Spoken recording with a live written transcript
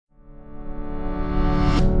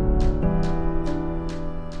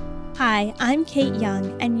Hi, I'm Kate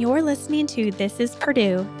Young, and you're listening to This Is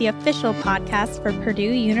Purdue, the official podcast for Purdue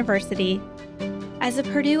University. As a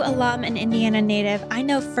Purdue alum and Indiana native, I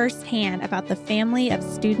know firsthand about the family of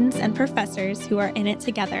students and professors who are in it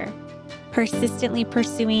together, persistently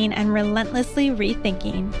pursuing and relentlessly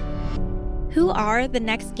rethinking. Who are the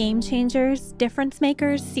next game changers, difference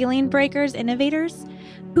makers, ceiling breakers, innovators?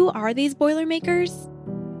 Who are these Boilermakers?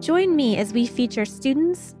 Join me as we feature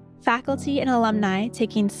students, faculty, and alumni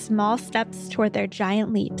taking small steps toward their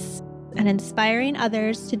giant leaps and inspiring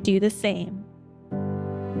others to do the same.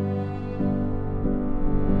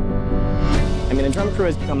 The drum crew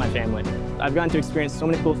has become my family. I've gotten to experience so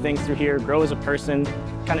many cool things through here, grow as a person,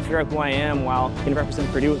 kind of figure out who I am while getting to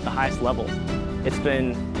represent Purdue at the highest level. It's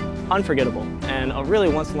been unforgettable and a really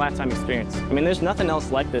once-in-a-lifetime experience. There's nothing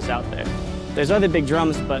else like this out there. There's other big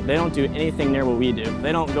drums, but they don't do anything near what we do.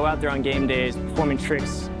 They don't go out there on game days, performing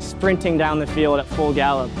tricks, sprinting down the field at full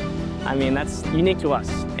gallop. That's unique to us,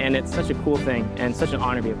 and it's such a cool thing and such an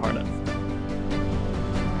honor to be a part of.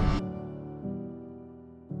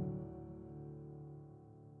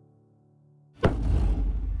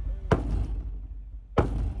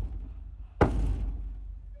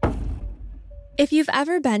 If you've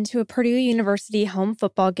ever been to a Purdue University home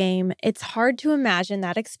football game, it's hard to imagine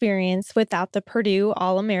that experience without the Purdue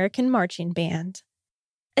All-American Marching Band.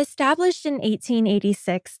 Established in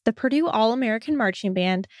 1886, the Purdue All-American Marching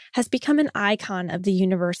Band has become an icon of the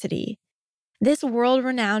university. This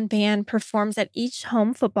world-renowned band performs at each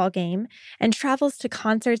home football game and travels to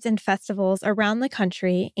concerts and festivals around the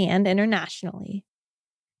country and internationally.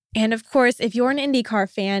 And of course, if you're an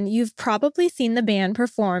IndyCar fan, you've probably seen the band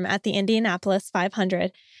perform at the Indianapolis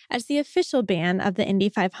 500 as the official band of the Indy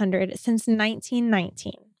 500 since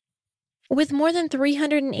 1919. With more than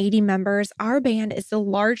 380 members, our band is the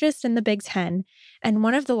largest in the Big Ten and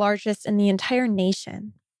one of the largest in the entire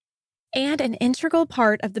nation. And an integral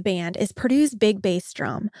part of the band is Purdue's big bass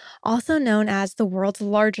drum, also known as the world's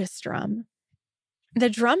largest drum. The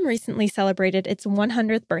drum recently celebrated its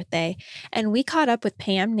 100th birthday, and we caught up with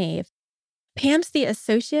Pam Nave. Pam's the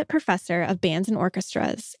Associate Professor of Bands and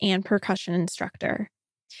Orchestras and percussion instructor.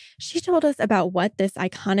 She told us about what this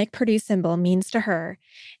iconic Purdue symbol means to her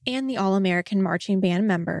and the All-American Marching Band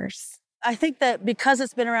members. I think that because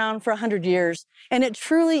it's been around for 100 years, and it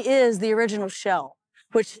truly is the original shell,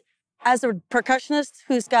 which as a percussionist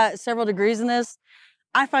who's got several degrees in this,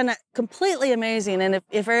 I find that completely amazing. And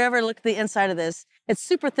if I ever look at the inside of this, it's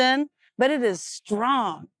super thin, but it is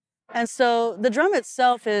strong. And so the drum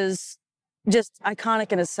itself is just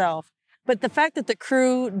iconic in itself. But the fact that the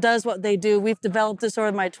crew does what they do, we've developed this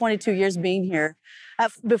over my 22 years being here.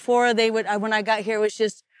 Before when I got here, it was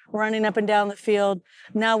just running up and down the field.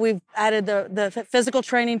 Now we've added the physical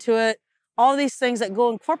training to it, all these things that go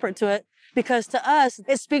in corporate to it, because to us,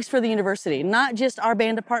 it speaks for the university, not just our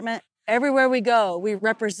band department. Everywhere we go, we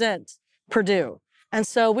represent Purdue. And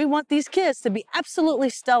so we want these kids to be absolutely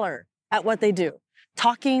stellar at what they do.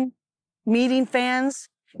 Talking, meeting fans,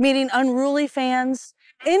 meeting unruly fans,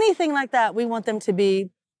 anything like that. We want them to be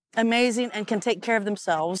amazing and can take care of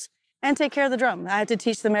themselves and take care of the drum. I had to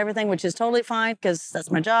teach them everything, which is totally fine because that's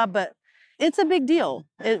my job, but it's a big deal.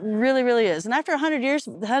 It really, really is. And after 100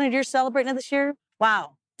 years celebrating it this year,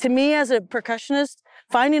 wow. To me as a percussionist,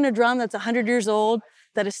 finding a drum that's 100 years old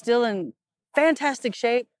that is still in fantastic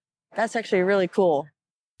shape, that's actually really cool.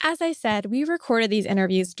 As I said, we recorded these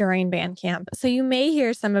interviews during band camp, so you may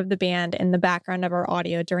hear some of the band in the background of our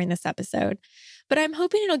audio during this episode, but I'm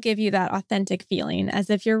hoping it'll give you that authentic feeling as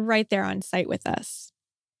if you're right there on site with us.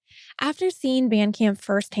 After seeing band camp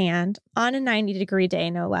firsthand, on a 90-degree day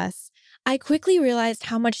no less, I quickly realized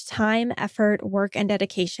how much time, effort, work, and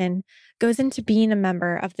dedication goes into being a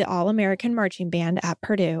member of the All-American Marching Band at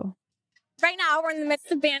Purdue. Right now, we're in the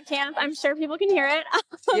midst of band camp. I'm sure people can hear it.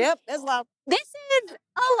 Yep, that's loud. This is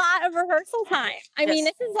a lot of rehearsal time. I mean,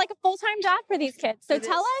 this is like a full-time job for these kids. So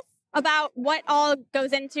tell us about what all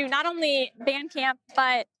goes into not only band camp,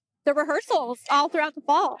 but the rehearsals all throughout the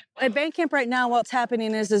fall. At band camp right now, what's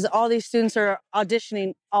happening is all these students are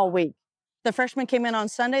auditioning all week. The freshmen came in on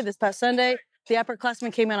Sunday, this past Sunday. The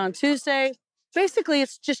upperclassmen came in on Tuesday. Basically,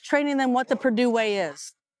 it's just training them what the Purdue way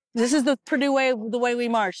is. This is the Purdue way, the way we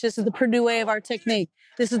march. This is the Purdue way of our technique.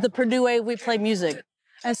 This is the Purdue way we play music.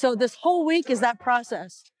 And so this whole week is that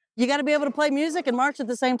process. You got to be able to play music and march at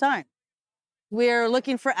the same time. We're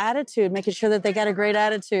looking for attitude, making sure that they got a great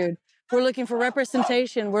attitude. We're looking for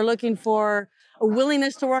representation. We're looking for a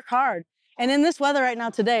willingness to work hard. And in this weather right now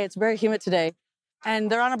today, it's very humid today.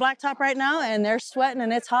 And they're on a blacktop right now and they're sweating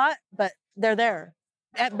and it's hot, but they're there.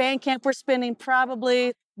 At band camp, we're spending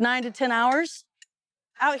probably 9 to 10 hours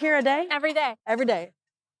out here a day. Every day. Every day.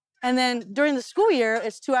 And then during the school year,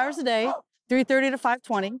 it's 2 hours a day, 3:30 to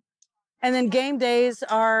 5:20. And then game days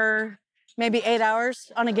are maybe 8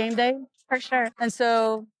 hours on a game day. For sure. And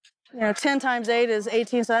so, 10 times 8 is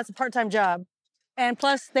 18, so that's a part-time job. And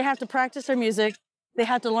plus, they have to practice their music. They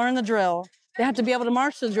have to learn the drill. They have to be able to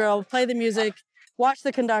march the drill, play the music, watch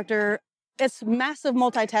the conductor. It's massive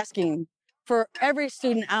multitasking for every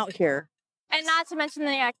student out here. And not to mention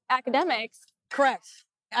the academics. Correct.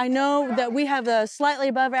 I know that we have a slightly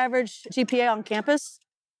above average GPA on campus.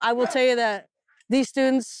 I will tell you that these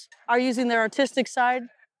students are using their artistic side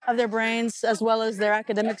of their brains as well as their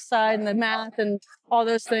academic side and the math and all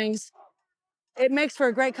those things. It makes for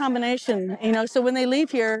a great combination, so when they leave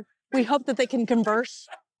here, we hope that they can converse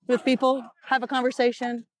with people, have a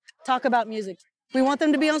conversation, talk about music. We want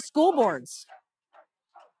them to be on school boards.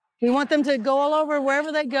 We want them to go all over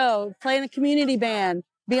wherever they go, play in a community band,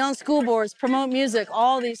 be on school boards, promote music,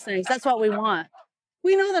 all these things. That's what we want.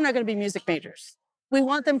 We know they're not going to be music majors. We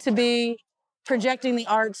want them to be projecting the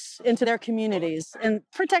arts into their communities and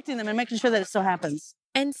protecting them and making sure that it still happens.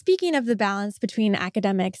 And speaking of the balance between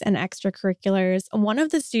academics and extracurriculars, one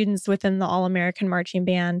of the students within the All-American Marching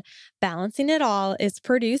Band balancing it all is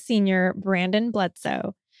Purdue senior Brandon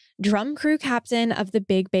Bledsoe, drum crew captain of the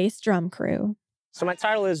big bass drum crew. So my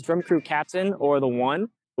title is drum crew captain, or the one,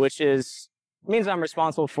 which means I'm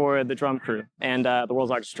responsible for the drum crew and the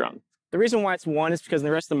world's largest drum. The reason why it's one is because in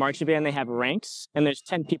the rest of the marching band, they have ranks, and there's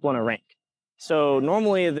 10 people in a rank. So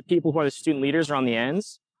normally the people who are the student leaders are on the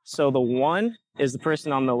ends. So the one is the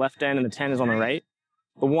person on the left end and the 10 is on the right.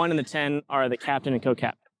 The 1 and the 10 are the captain and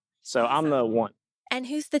co-captain. So I'm the 1. And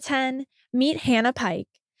who's the 10? Meet Hannah Pike,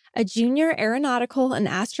 a junior aeronautical and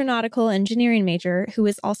astronautical engineering major who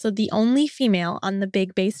is also the only female on the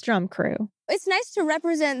big bass drum crew. It's nice to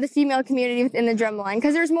represent the female community within the drum line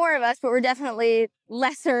because there's more of us, but we're definitely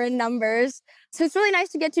lesser in numbers. So it's really nice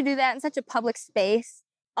to get to do that in such a public space.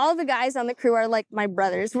 All the guys on the crew are like my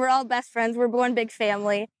brothers. We're all best friends. We're one big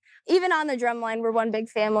family. Even on the drum line, we're one big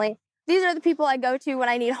family. These are the people I go to when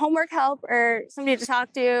I need homework help or somebody to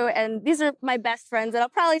talk to. And these are my best friends that I'll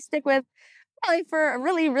probably stick with for a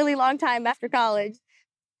really, really long time after college.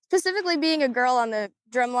 Specifically being a girl on the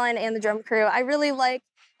drum line and the drum crew, I really like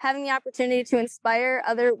having the opportunity to inspire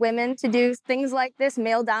other women to do things like this,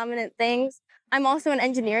 male-dominant things. I'm also an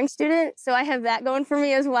engineering student, so I have that going for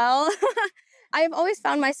me as well. I have always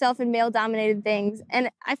found myself in male-dominated things, and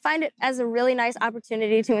I find it as a really nice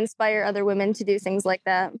opportunity to inspire other women to do things like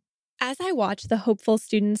that. As I watched the hopeful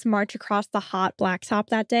students march across the hot blacktop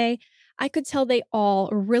that day, I could tell they all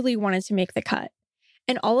really wanted to make the cut.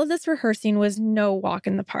 And all of this rehearsing was no walk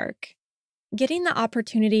in the park. Getting the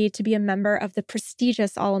opportunity to be a member of the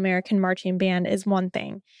prestigious All-American Marching Band is one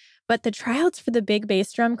thing, but the tryouts for the big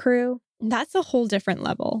bass drum crew, that's a whole different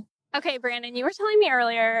level. Okay, Brandon, you were telling me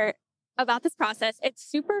earlier about this process. It's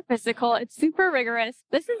super physical. It's super rigorous.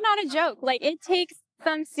 This is not a joke. It takes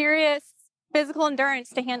some serious physical endurance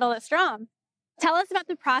to handle this drum. Tell us about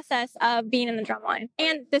the process of being in the drum line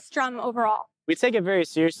and this drum overall. We take it very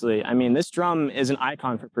seriously. I mean, this drum is an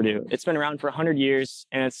icon for Purdue. It's been around for 100 years,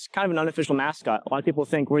 and it's kind of an unofficial mascot. A lot of people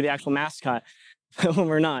think we're the actual mascot when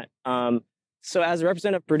we're not. So as a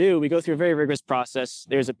representative of Purdue, we go through a very rigorous process.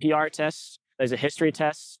 There's a PR test. There's a history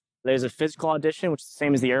test. There's a physical audition, which is the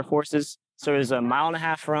same as the Air Force's. So there's a 1.5 mile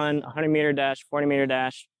run, a 100-meter dash, 40-meter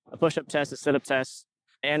dash, a push-up test, a sit-up test,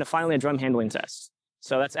 and finally a drum handling test.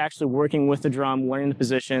 So that's actually working with the drum, learning the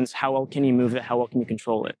positions, how well can you move it, how well can you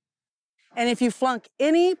control it. And if you flunk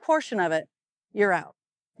any portion of it, you're out.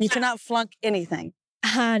 You cannot flunk anything.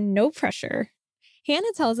 No pressure.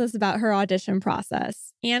 Hannah tells us about her audition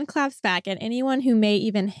process and claps back at anyone who may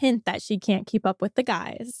even hint that she can't keep up with the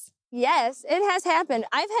guys. Yes, it has happened.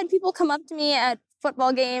 I've had people come up to me at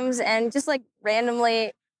football games and just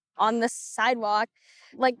randomly on the sidewalk,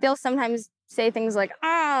 they'll sometimes say things like,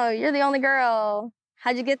 "Oh, you're the only girl.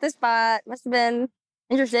 How'd you get this spot? Must have been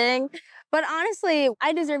interesting." But honestly,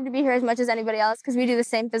 I deserve to be here as much as anybody else because we do the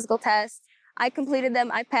same physical tests. I completed them.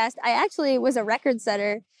 I passed. I actually was a record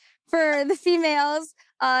setter for the females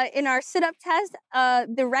in our sit-up test.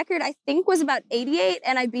 The record, I think, was about 88,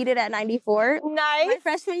 and I beat it at 94. Nice. My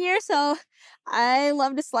freshman year, so I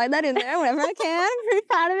love to slide that in there whenever I can. I'm pretty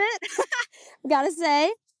proud of it, gotta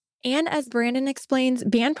say. And as Brandon explains,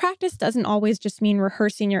 band practice doesn't always just mean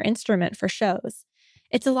rehearsing your instrument for shows.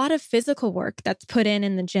 It's a lot of physical work that's put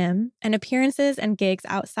in the gym and appearances and gigs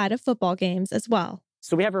outside of football games as well.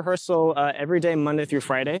 So we have rehearsal every day, Monday through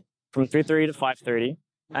Friday, from 3:30 to 5:30.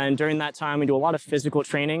 And during that time, we do a lot of physical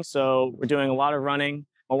training. So we're doing a lot of running,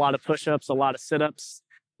 a lot of push-ups, a lot of sit-ups.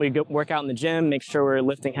 We work out in the gym, make sure we're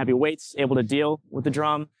lifting heavy weights, able to deal with the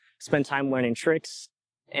drum, spend time learning tricks.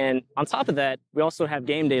 And on top of that, we also have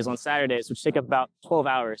game days on Saturdays, which take up about 12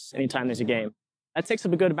 hours anytime there's a game. That takes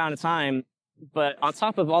up a good amount of time. But on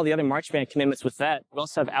top of all the other marching band commitments with that, we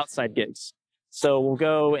also have outside gigs. So we'll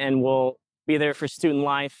go and we'll be there for student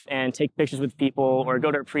life and take pictures with people, or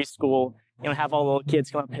go to a preschool, have all the little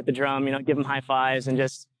kids come up, hit the drum, give them high fives, and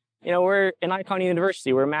just, we're an icon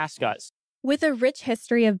university. We're mascots. With a rich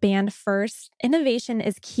history of band first, innovation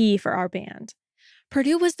is key for our band.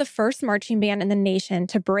 Purdue was the first marching band in the nation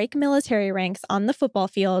to break military ranks on the football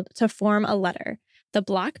field to form a letter, the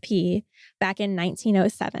Block P, back in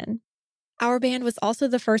 1907. Our band was also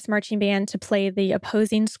the first marching band to play the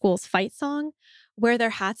opposing school's fight song, wear their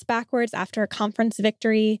hats backwards after a conference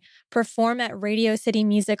victory, perform at Radio City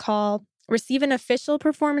Music Hall, receive an official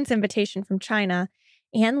performance invitation from China,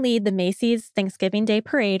 and lead the Macy's Thanksgiving Day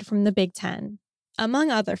Parade from the Big Ten, among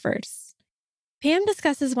other firsts. Pam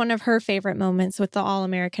discusses one of her favorite moments with the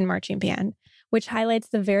All-American Marching Band, which highlights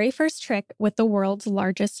the very first trick with the world's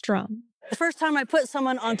largest drum. The first time I put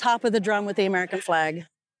someone on top of the drum with the American flag.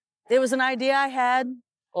 It was an idea I had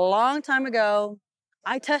a long time ago.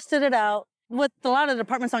 I tested it out. With a lot of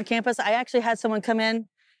departments on campus, I actually had someone come in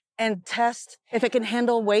and test if it can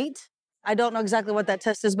handle weight. I don't know exactly what that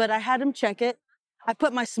test is, but I had him check it. I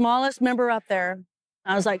put my smallest member up there.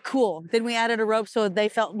 I was like, cool. Then we added a rope so they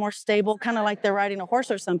felt more stable, kind of like they're riding a horse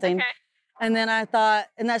or something. Okay. And then I thought,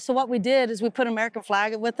 so what we did is we put an American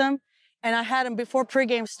flag with them. And I had him, before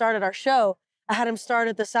pregame started our show, I had him start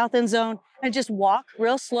at the south end zone and just walk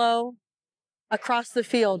real slow across the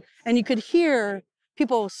field. And you could hear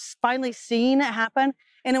people finally seeing it happen.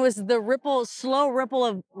 And it was the slow ripple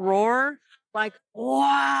of roar, like,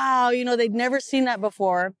 wow, they'd never seen that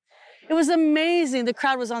before. It was amazing. The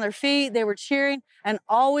crowd was on their feet. They were cheering. And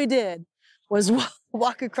all we did was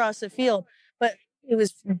walk across the field. But it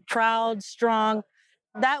was proud, strong.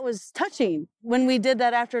 That was touching. When we did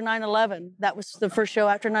that after 9/11, that was the first show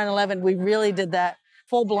after 9/11, we really did that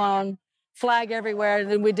full-blown flag everywhere.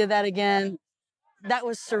 And then we did that again. That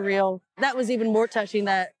was surreal. That was even more touching,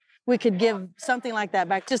 that we could give something like that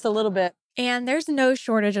back just a little bit. And there's no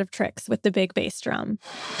shortage of tricks with the big bass drum.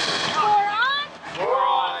 4 on. 4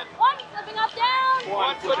 on. 1 flipping up down.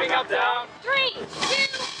 1 flipping up down. 3, 2,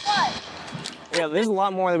 1. Yeah, there's a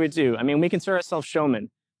lot more that we do. We consider ourselves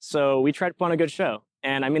showmen. So we try to put on a good show.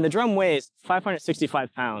 And the drum weighs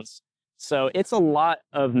 565 pounds. So it's a lot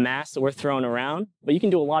of mass that we're throwing around, but you can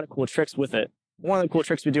do a lot of cool tricks with it. One of the cool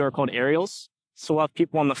tricks we do are called aerials. So we'll have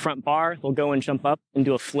people on the front bar, they'll go and jump up and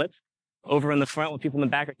do a flip over in the front while people in the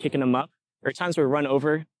back are kicking them up. There are times where we run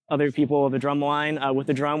over other people of the drum line with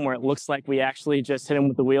the drum where it looks like we actually just hit them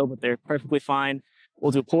with the wheel, but they're perfectly fine.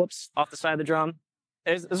 We'll do pull-ups off the side of the drum.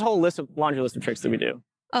 There's a whole laundry list of tricks that we do.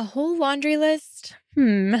 A whole laundry list?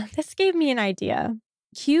 This gave me an idea.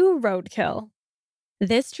 Cue roadkill.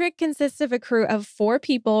 This trick consists of a crew of 4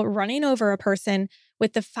 people running over a person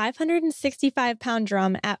with the 565-pound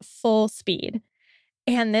drum at full speed.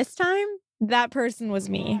 And this time, that person was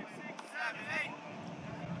me.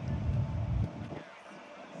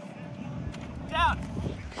 Down.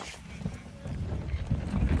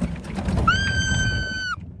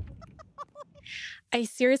 I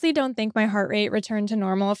seriously don't think my heart rate returned to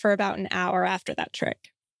normal for about an hour after that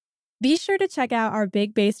trick. Be sure to check out our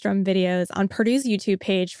big bass drum videos on Purdue's YouTube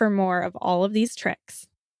page for more of all of these tricks.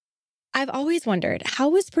 I've always wondered, how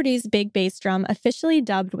was Purdue's big bass drum officially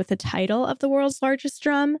dubbed with the title of the world's largest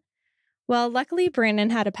drum? Well, luckily, Brandon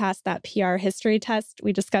had to pass that PR history test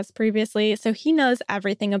we discussed previously, so he knows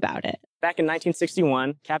everything about it. Back in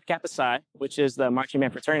 1961, Kappa Kappa Psi, which is the marching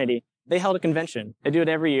band fraternity, they held a convention. They do it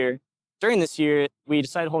every year. During this year, we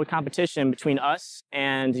decided to hold a competition between us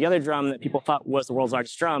and the other drum that people thought was the world's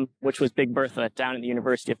largest drum, which was Big Bertha down at the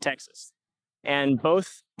University of Texas. And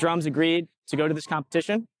both drums agreed to go to this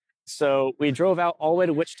competition. So we drove out all the way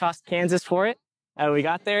to Wichita, Kansas for it. We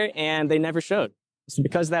got there and they never showed. So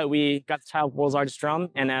because of that, we got the title of world's largest drum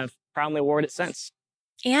and have proudly awarded it since.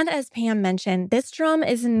 And as Pam mentioned, this drum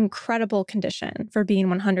is in incredible condition for being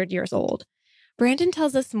 100 years old. Brandon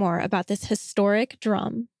tells us more about this historic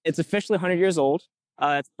drum. It's officially 100 years old.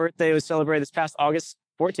 Its birthday was celebrated this past August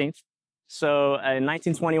 14th. So in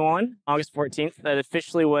 1921, August 14th, that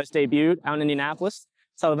officially was debuted out in Indianapolis.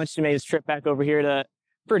 So eventually made its trip back over here to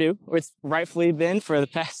Purdue, where it's rightfully been for the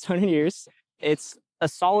past 100 years. It's a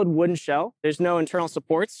solid wooden shell. There's no internal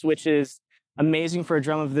supports, which is amazing for a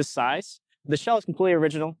drum of this size. The shell is completely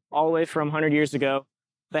original, all the way from 100 years ago.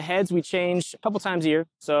 The heads we change a couple times a year,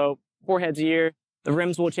 so 4 heads a year. The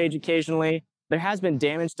rims will change occasionally. There has been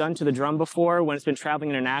damage done to the drum before when it's been traveling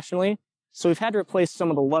internationally, so we've had to replace some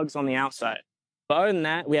of the lugs on the outside. But other than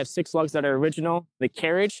that, we have 6 lugs that are original. The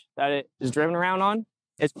carriage that it is driven around on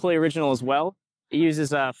It's fully original as well. It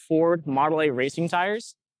uses Ford Model A racing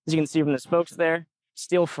tires, as you can see from the spokes there,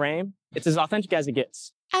 steel frame. It's as authentic as it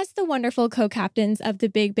gets. As the wonderful co-captains of the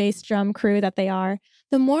big bass drum crew that they are,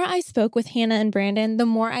 the more I spoke with Hannah and Brandon, the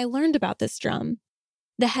more I learned about this drum.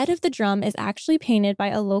 The head of the drum is actually painted by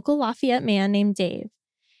a local Lafayette man named Dave,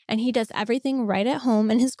 and he does everything right at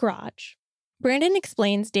home in his garage. Brandon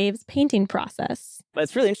explains Dave's painting process. But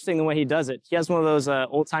it's really interesting the way he does it. He has one of those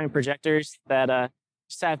old-time projectors that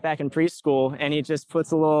sat back in preschool, and he just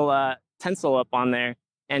puts a little stencil up on there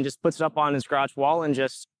and just puts it up on his garage wall and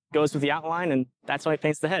just goes with the outline, and that's how he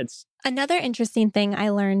paints the heads. Another interesting thing I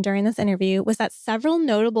learned during this interview was that several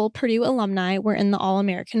notable Purdue alumni were in the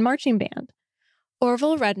All-American Marching Band.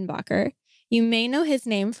 Orville Redenbacher, you may know his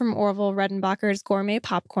name from Orville Redenbacher's Gourmet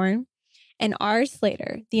Popcorn, and R.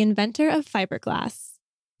 Slater, the inventor of fiberglass.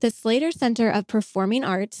 The Slater Center of Performing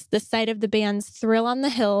Arts, the site of the band's Thrill on the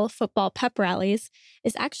Hill football pep rallies,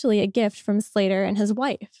 is actually a gift from Slater and his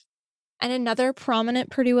wife. And another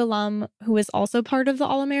prominent Purdue alum who is also part of the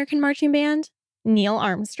All-American Marching Band, Neil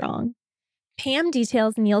Armstrong. Pam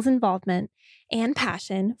details Neil's involvement and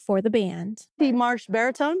passion for the band. He marched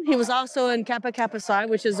baritone. He was also in Kappa Kappa Psi,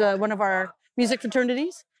 which is one of our music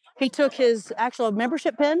fraternities. He took his actual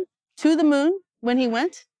membership pin to the moon when he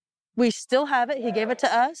went. We still have it. He gave it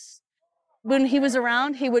to us. When he was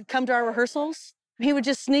around, he would come to our rehearsals. He would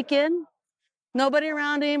just sneak in. Nobody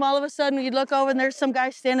around him. All of a sudden, you'd look over and there's some guy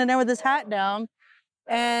standing there with his hat down.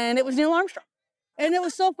 And it was Neil Armstrong. And it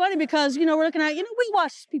was so funny because, we're looking at, we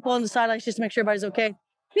watch people on the sidelines just to make sure everybody's okay.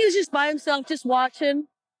 He was just by himself, just watching.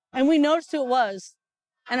 And we noticed who it was.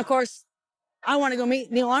 And of course, I want to go meet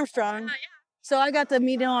Neil Armstrong. So I got to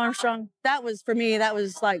meet Neil Armstrong. That was, for me, that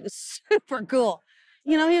was like super cool.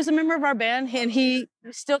 He was a member of our band, and he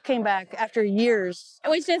still came back after years.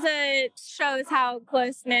 Which just shows how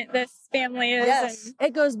close-knit this family is. Yes,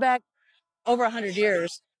 it goes back over 100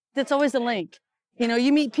 years. It's always a link.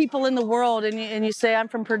 You meet people in the world, and you say, I'm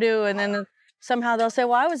from Purdue, and then somehow they'll say,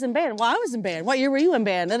 well, I was in band. Well, I was in band. What year were you in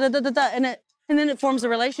band? Da, da, da, da, da. And then it forms a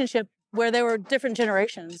relationship where they were different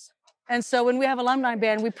generations. And so when we have alumni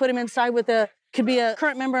band, we put them inside with could be a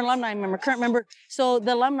current member, alumni member, current member. So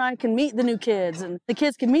the alumni can meet the new kids and the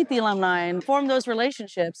kids can meet the alumni and form those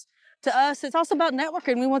relationships. To us, it's also about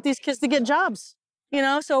networking. We want these kids to get jobs,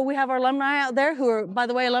 so we have our alumni out there who are, by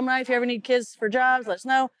the way, alumni, if you ever need kids for jobs, let us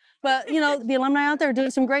know. But, the alumni out there are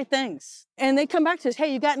doing some great things. And they come back to us,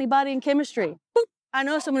 hey, you got anybody in chemistry? Boop. I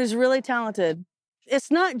know someone who's really talented. It's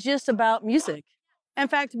not just about music. In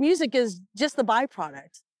fact, music is just the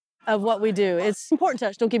byproduct of what we do. It's important to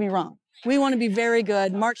us, don't get me wrong. We want to be very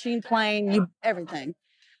good, marching, playing, everything.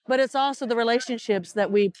 But it's also the relationships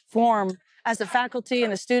that we form as a faculty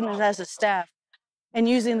and a student and as a staff, and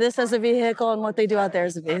using this as a vehicle and what they do out there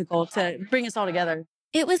as a vehicle to bring us all together.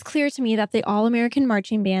 It was clear to me that the All-American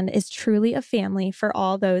Marching Band is truly a family for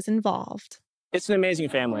all those involved. It's an amazing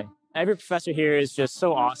family. Every professor here is just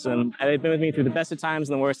so awesome. They've been with me through the best of times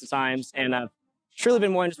and the worst of times, and truly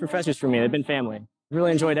been more than just professors for me. They've been family.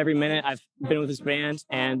 Really enjoyed every minute I've been with this band,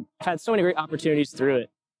 and I've had so many great opportunities through it.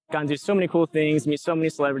 Gotten to do so many cool things, meet so many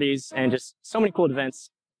celebrities, and just so many cool events.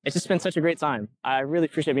 It's just been such a great time. I really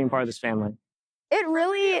appreciate being part of this family. It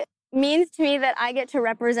really means to me that I get to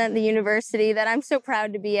represent the university that I'm so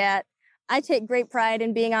proud to be at. I take great pride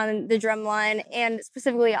in being on the drum line and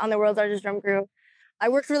specifically on the world's largest drum crew. I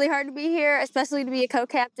worked really hard to be here, especially to be a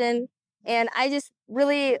co-captain. And I just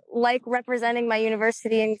really like representing my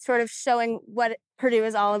university and sort of showing what Purdue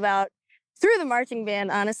is all about through the marching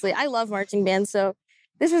band, honestly. I love marching bands, so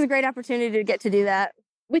this was a great opportunity to get to do that.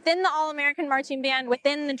 Within the All-American Marching Band,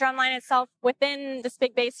 within the drum line itself, within this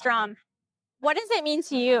big bass drum, what does it mean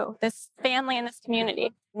to you, this family and this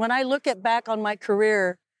community? When I look back on my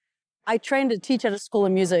career, I trained to teach at a school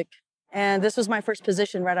of music, and this was my first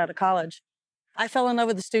position right out of college. I fell in love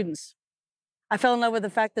with the students. I fell in love with the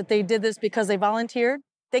fact that they did this because they volunteered.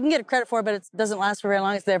 They can get credit for it, but it doesn't last for very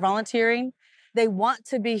long. It's they're volunteering. They want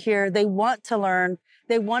to be here. They want to learn.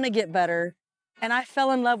 They want to get better. And I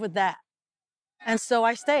fell in love with that. And so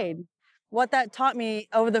I stayed. What that taught me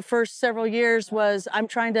over the first several years was I'm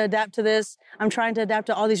trying to adapt to this. I'm trying to adapt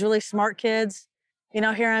to all these really smart kids.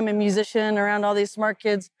 Here I'm a musician around all these smart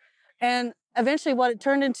kids. And eventually what it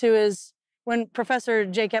turned into is when Professor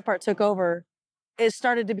Jake Ephart took over, it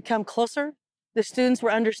started to become closer. The students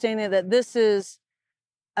were understanding that this is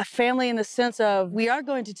a family in the sense of we are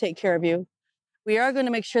going to take care of you. We are going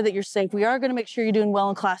to make sure that you're safe. We are going to make sure you're doing well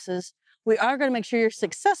in classes. We are going to make sure you're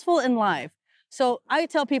successful in life. So I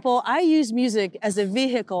tell people I use music as a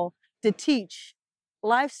vehicle to teach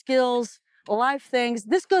life skills, life things.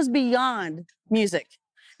 This goes beyond music.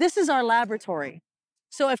 This is our laboratory.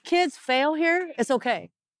 So if kids fail here, it's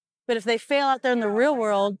okay. But if they fail out there in the real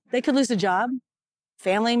world, they could lose a job,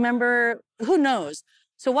 family member, who knows?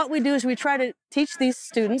 So what we do is we try to teach these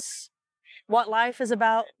students what life is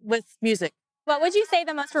about with music. What would you say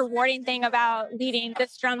the most rewarding thing about leading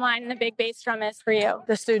this drum line and the big bass drum is for you?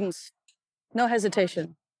 The students, no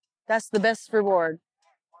hesitation. That's the best reward.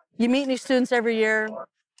 You meet new students every year.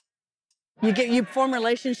 You form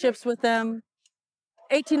relationships with them.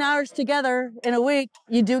 18 hours together in a week,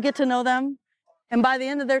 you do get to know them. And by the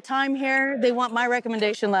end of their time here, they want my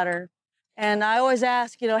recommendation letter. And I always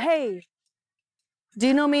ask, hey, do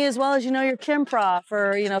you know me as well as you know your chem prof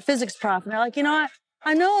or, physics prof? And they're like,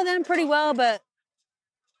 I know them pretty well, but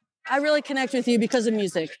I really connect with you because of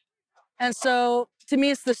music. And so to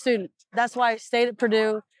me, it's the student. That's why I stayed at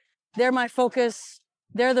Purdue. They're my focus.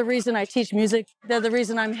 They're the reason I teach music. They're the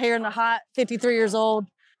reason I'm here in the hot, 53 years old,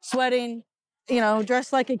 sweating,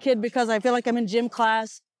 dressed like a kid because I feel like I'm in gym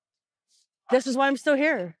class. This is why I'm still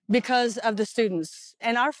here, because of the students.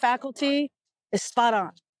 And our faculty is spot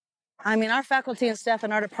on. I mean, our faculty and staff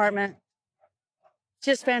in our department,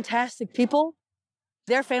 just fantastic people.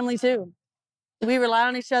 They're family too. We rely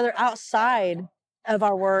on each other outside of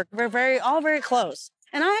our work. We're all very close.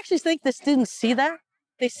 And I actually think the students see that.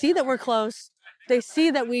 They see that we're close. They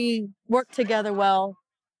see that we work together well.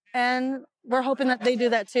 And we're hoping that they do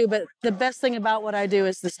that too. But the best thing about what I do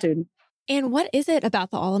is the student. And what is it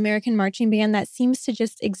about the All-American Marching Band that seems to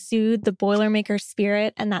just exude the Boilermaker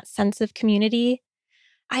spirit and that sense of community?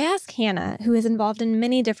 I asked Hannah, who is involved in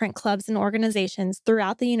many different clubs and organizations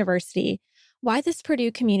throughout the university, why this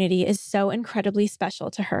Purdue community is so incredibly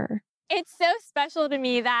special to her. It's so special to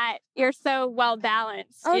me that you're so well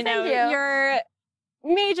balanced. Oh, thank you. You're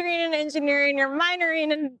majoring in engineering, you're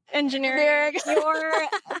minoring in engineering. You're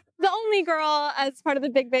the only girl as part of the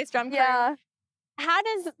big bass drum crew. Yeah. How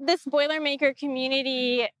does this Boilermaker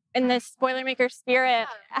community and this Boilermaker spirit,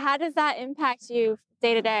 how does that impact you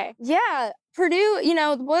day to day? Yeah, Purdue,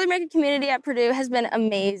 the Boilermaker community at Purdue has been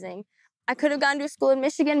amazing. I could have gone to a school in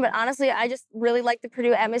Michigan, but honestly, I just really like the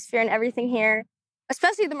Purdue atmosphere and everything here,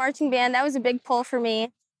 especially the marching band. That was a big pull for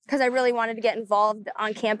me because I really wanted to get involved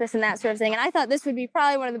on campus and that sort of thing. And I thought this would be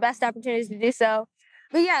probably one of the best opportunities to do so.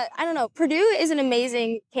 But yeah, I don't know. Purdue is an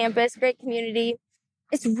amazing campus, great community.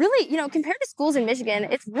 It's really, compared to schools in Michigan,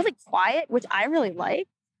 it's really quiet, which I really like,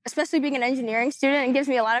 especially being an engineering student. It gives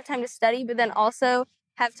me a lot of time to study, but then also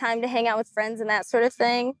have time to hang out with friends and that sort of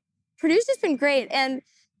thing. Purdue's just been great. And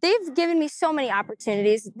they've given me so many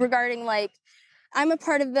opportunities regarding, I'm a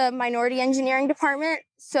part of the minority engineering department,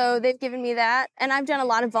 so they've given me that. And I've done a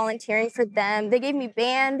lot of volunteering for them. They gave me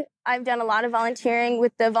band. I've done a lot of volunteering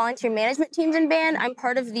with the volunteer management teams in band. I'm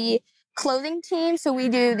part of the clothing team, so we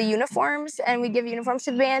do the uniforms and we give uniforms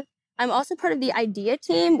to the band. I'm also part of the IDEA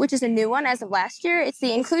team, which is a new one as of last year. It's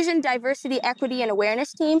the Inclusion, Diversity, Equity, and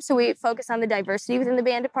Awareness team, so we focus on the diversity within the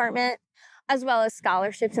band department, as well as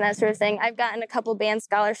scholarships and that sort of thing. I've gotten a couple band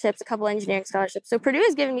scholarships, a couple engineering scholarships. So Purdue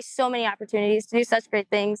has given me so many opportunities to do such great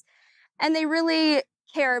things, and they really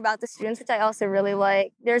care about the students, which I also really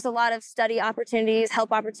like. There's a lot of study opportunities,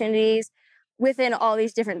 help opportunities within all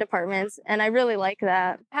these different departments, and I really like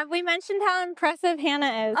that. Have we mentioned how impressive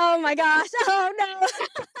Hannah is? Oh my gosh, oh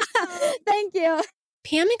no. Thank you.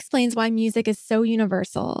 Pam explains why music is so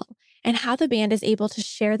universal and how the band is able to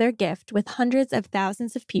share their gift with hundreds of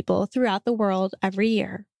thousands of people throughout the world every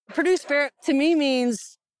year. Purdue Spirit to me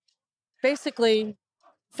means basically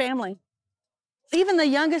family. Even the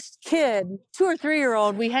youngest kid, 2 or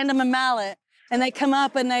 3-year-old, we hand them a mallet and they come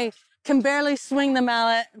up and they can barely swing the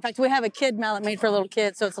mallet. In fact, we have a kid mallet made for a little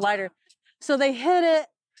kid, so it's lighter. So they hit it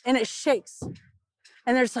and it shakes.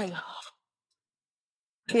 And they're just like,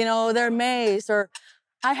 they're amazed. Or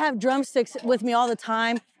I have drumsticks with me all the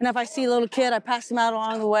time. And if I see a little kid, I pass them out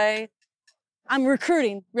along the way. I'm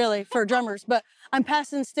recruiting, really, for drummers, but I'm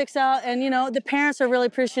passing sticks out. And, the parents are really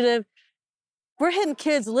appreciative. We're hitting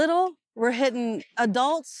kids little. We're hitting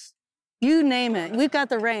adults. You name it. We've got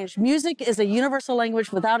the range. Music is a universal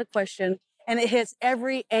language without a question, and it hits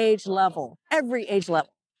every age level. Every age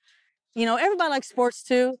level. Everybody likes sports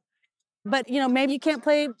too, but, maybe you can't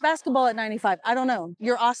play basketball at 95. I don't know.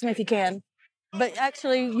 You're awesome if you can. But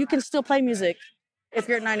actually, you can still play music if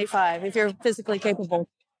you're at 95, if you're physically capable.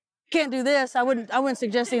 Can't do this. I wouldn't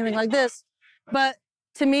suggest anything like this. But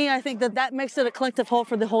to me, I think that makes it a collective whole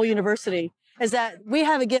for the whole university, is that we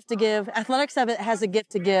have a gift to give. Athletics has a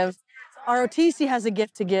gift to give. ROTC has a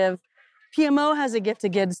gift to give. PMO has a gift to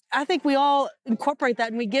give. I think we all incorporate that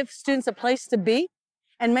and we give students a place to be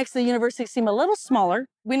and makes the university seem a little smaller.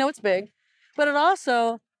 We know it's big, but it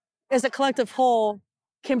also, as a collective whole,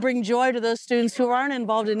 can bring joy to those students who aren't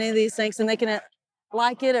involved in any of these things, and they can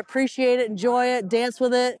like it, appreciate it, enjoy it, dance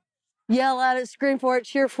with it, yell at it, scream for it,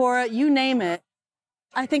 cheer for it, you name it.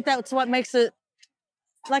 I think that's what makes it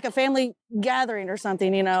like a family gathering or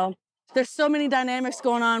something, you know. There's so many dynamics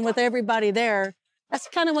going on with everybody there. That's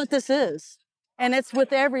kind of what this is. And it's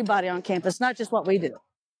with everybody on campus, not just what we do.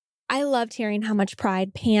 I loved hearing how much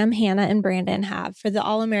pride Pam, Hannah, and Brandon have for the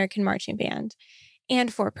All-American Marching Band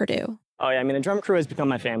and for Purdue. Oh yeah, I mean, the drum crew has become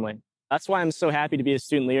my family. That's why I'm so happy to be a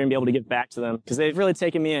student leader and be able to give back to them, because they've really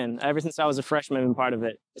taken me in. Ever since I was a freshman, I've been part of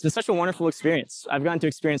it. It's been such a wonderful experience. I've gotten to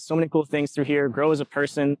experience so many cool things through here, grow as a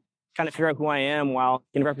person, kind of figure out who I am while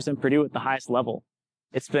getting to represent Purdue at the highest level.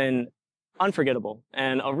 It's been unforgettable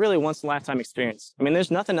and a really once-in-a-lifetime experience. I mean,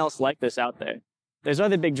 there's nothing else like this out there. There's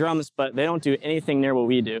other big drums, but they don't do anything near what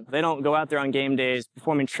we do. They don't go out there on game days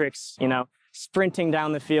performing tricks, you know, sprinting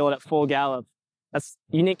down the field at full gallop. That's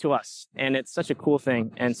unique to us, and it's such a cool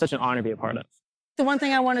thing and such an honor to be a part of. The one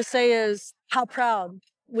thing I want to say is how proud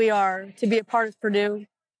we are to be a part of Purdue,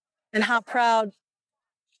 and how proud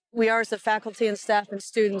we are as a faculty and staff and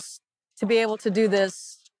students to be able to do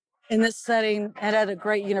this in this setting and at a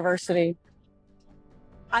great university.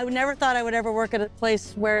 I never thought I would ever work at a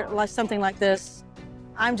place where like something like this.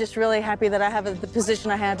 I'm just really happy that I have the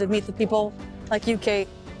position I had to meet the people like you, Kate.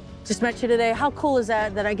 Just met you today. How cool is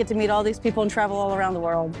that I get to meet all these people and travel all around the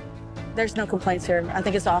world? There's no complaints here. I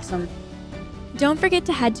think it's awesome. Don't forget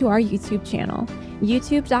to head to our YouTube channel,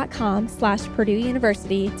 youtube.com/Purdue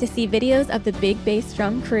University, to see videos of the big bass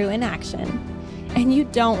drum crew in action. And you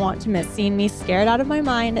don't want to miss seeing me scared out of my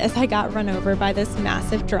mind as I got run over by this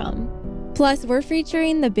massive drum. Plus, we're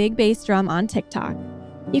featuring the big bass drum on TikTok.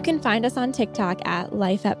 You can find us on TikTok at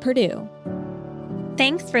Life at Purdue.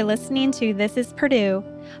 Thanks for listening to This Is Purdue.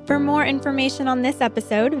 For more information on this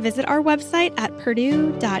episode, visit our website at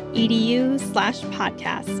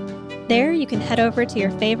purdue.edu/podcast. There, you can head over to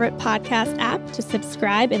your favorite podcast app to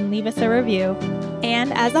subscribe and leave us a review.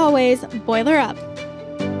 And as always, boiler up.